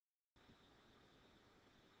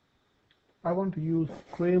I want to use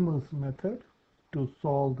Cramer's method to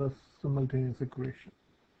solve this simultaneous equation.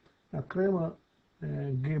 Now,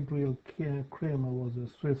 Gabriel Cramer was a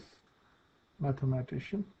Swiss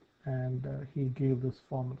mathematician, and he gave this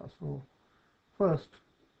formula. So first,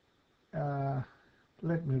 uh,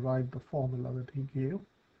 let me write the formula that he gave.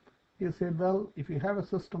 He said, well, if you have a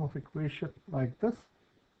system of equation like this,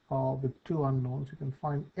 with two unknowns, you can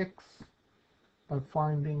find x by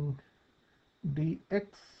finding dx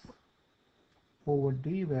over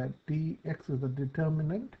d, where dx is the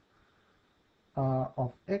determinant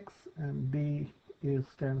of x and d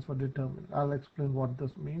stands for determinant. I'll explain what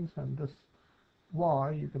this means, and this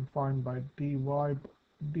y you can find by dy over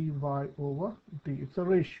d. It's a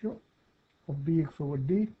ratio of dx over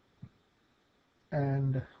d,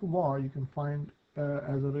 and y you can find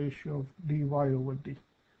as a ratio of dy over d.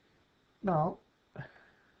 Now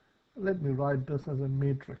let me write this as a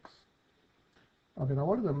matrix. Okay, now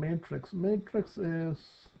what is a matrix? Matrix is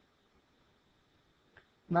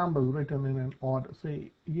numbers written in an order.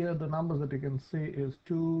 Say here the numbers that you can say is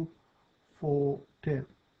 2, 4, 10.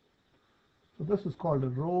 So this is called a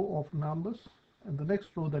row of numbers, and the next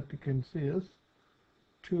row that you can see is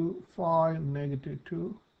 2, 5, negative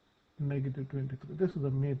 2, negative 23. This is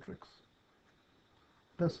a matrix.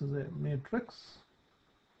 This is a matrix.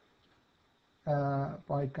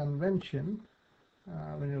 By convention,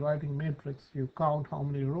 when you're writing matrix, you count how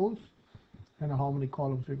many rows and how many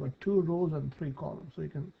columns. You've got 2 rows and 3 columns. So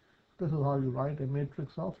this is how you write a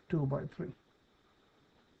matrix of 2 by 3.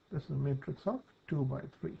 This is a matrix of 2 by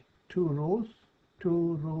 3. 2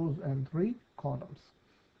 rows and 3 columns.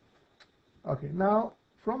 Okay, now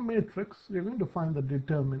from matrix, we're going to find the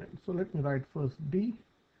determinant. So let me write first D.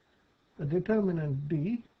 The determinant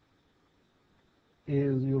D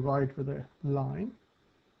is, you write with a line.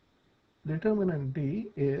 Determinant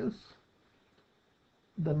D is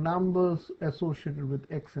the numbers associated with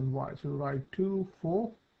x and y. So you write 2,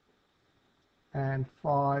 4, and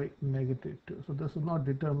 5, negative 2. So this is not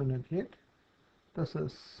determinant yet. This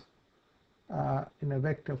is in a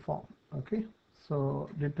vector form. Okay, so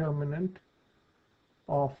determinant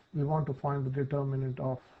of, we want to find the determinant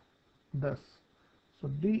of this. So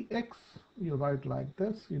dx you write like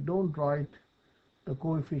this. You don't write the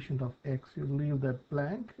coefficient of x, you leave that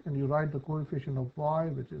blank, and you write the coefficient of y,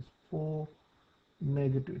 which is 4,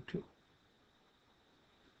 negative 2.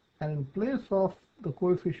 And in place of the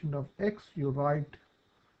coefficient of x, you write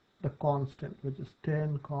the constant, which is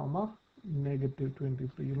 10 comma negative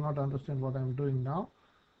 23. You'll not understand what I'm doing now,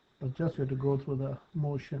 but just you have to go through the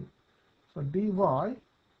motion. So dy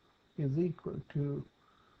is equal to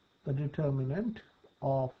the determinant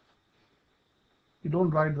of, you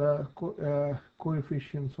don't write the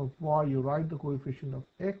coefficients of y, you write the coefficient of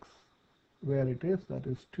x where it is, that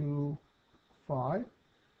is 2, 5,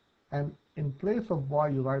 and in place of y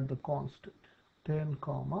you write the constant 10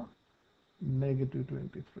 comma negative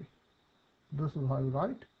 23. This is how you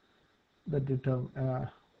write the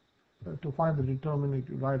to find the determinant,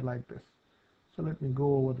 you write like this. So let me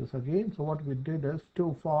go over this again. So what we did is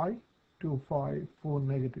 2, 5, 2, 5, 4,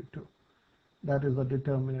 negative 2. That is the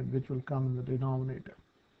determinant which will come in the denominator.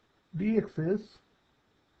 Dx is,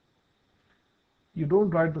 you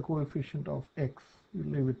don't write the coefficient of x, you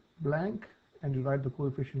leave it blank, and you write the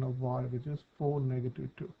coefficient of y, which is 4, negative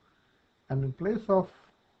 2. And in place of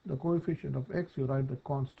the coefficient of x, you write the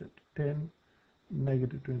constant 10,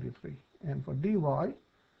 negative 23. And for dy,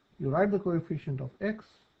 you write the coefficient of x,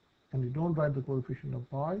 and you don't write the coefficient of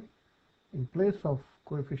y. In place of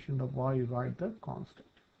coefficient of y, you write the constant.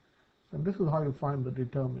 And this is how you find the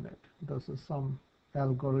determinant. This is some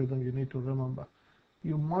algorithm you need to remember.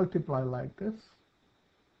 You multiply like this.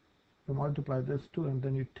 You multiply this 2, and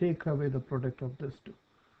then you take away the product of this 2.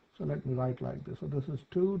 So let me write like this. So this is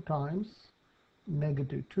 2 times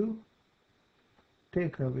negative 2.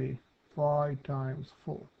 Take away 5 times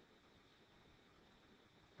 4.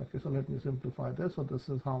 Okay, so let me simplify this. So this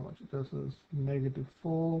is how much? This is negative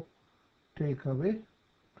 4, take away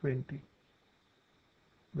 20,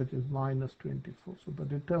 which is minus 24. So the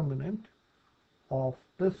determinant of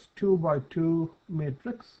this 2 by 2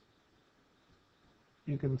 matrix,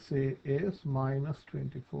 you can say, is minus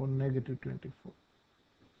 24, negative 24.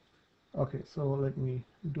 Okay, so let me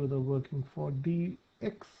do the working for dx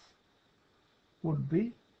would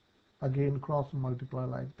be, again cross multiply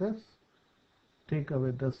like this, take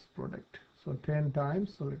away this product. So 10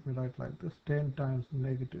 times, so let me write like this, 10 times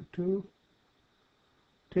negative 2,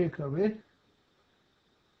 take away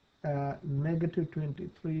negative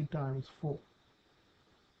 23 times 4.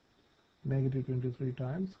 Negative 23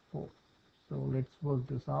 times 4. So let's work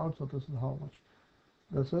this out. So this is how much?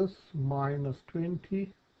 This is minus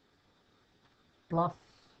 20 plus,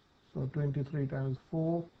 so 23 times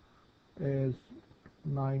 4 is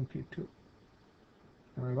 92.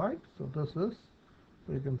 Am I right? So this is,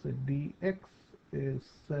 so you can say dx is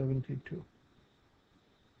 72,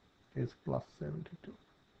 is plus 72.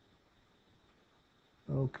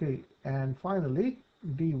 Okay, and finally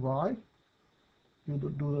dy, you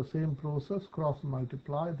do the same process, cross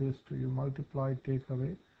multiply this two, you multiply, take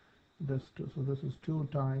away this two, so this is 2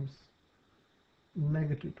 times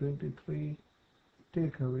negative 23,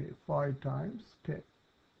 take away 5 times 10.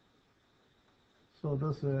 So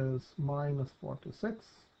this is minus 46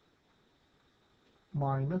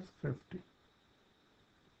 minus 50.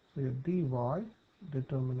 So your dy,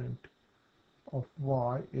 determinant of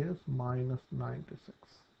y, is minus 96.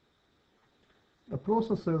 The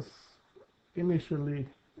process is initially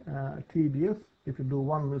tedious. If you do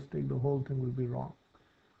one mistake, the whole thing will be wrong.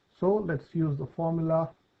 So let's use the formula.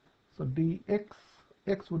 So dx,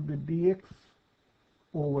 x would be dx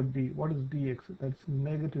over d. What is dx? That's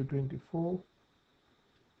negative 24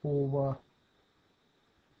 over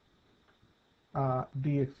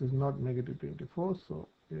dx is not negative 24, so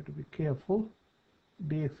you have to be careful.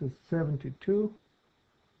 Dx is 72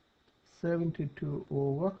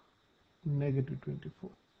 over negative 24.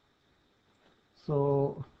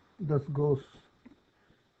 So this goes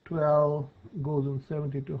 12 goes in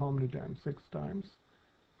 72 how many times? 6 times.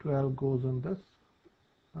 12 goes in this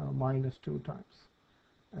minus 2 times,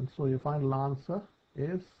 and so your final answer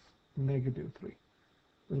is negative 3.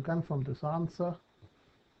 We'll confirm this answer,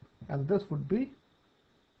 and this would be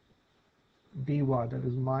dy, that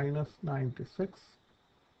is minus 96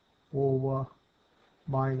 over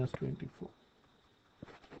minus 24.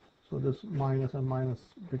 So this minus and minus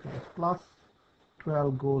becomes plus.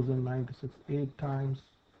 12 goes in 96 8 times.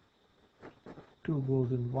 2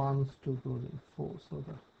 goes in once, 2 goes in 4. So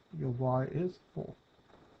your y is 4.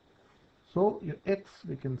 So your x,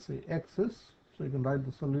 we can say x is, so you can write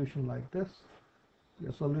the solution like this.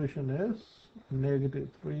 Your solution is negative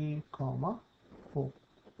 3 comma 4.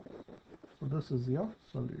 So this is your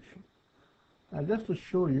solution. And just to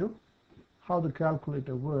show you how the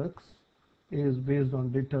calculator works is based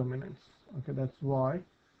on determinants. Okay, that's why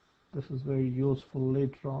this is very useful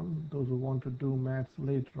later on. Those who want to do maths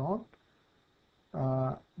later on,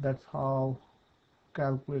 that's how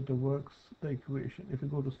calculator works the equation. If you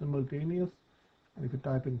go to simultaneous and if you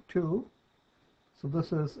type in 2, so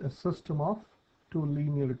this is a system of 2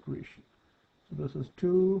 linear equations. So this is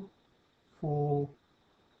 2, 4,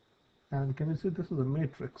 and can you see this is a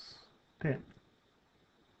matrix 10,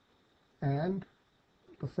 and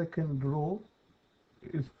the second row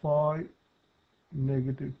is 5,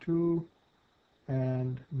 negative 2,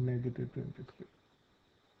 and negative 23.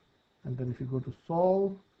 And then if you go to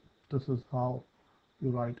solve, this is how you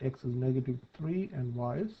write x is negative 3 and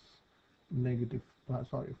y is negative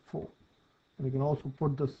 4. And you can also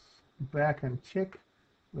put this back and check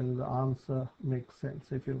whether the answer makes sense.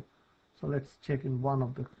 So let's check in one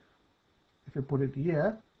of the, if you put it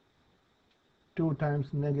here, 2 times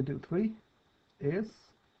negative 3 is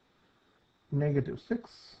negative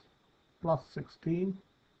 6 plus 16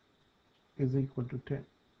 is equal to 10.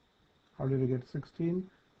 How did we get 16?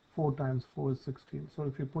 4 times 4 is 16. So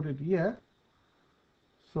if you put it here,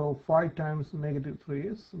 so 5 times negative 3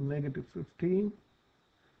 is negative 15.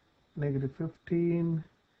 Negative 15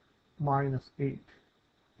 minus 8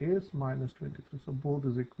 is minus 23. So both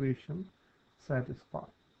these equations satisfy.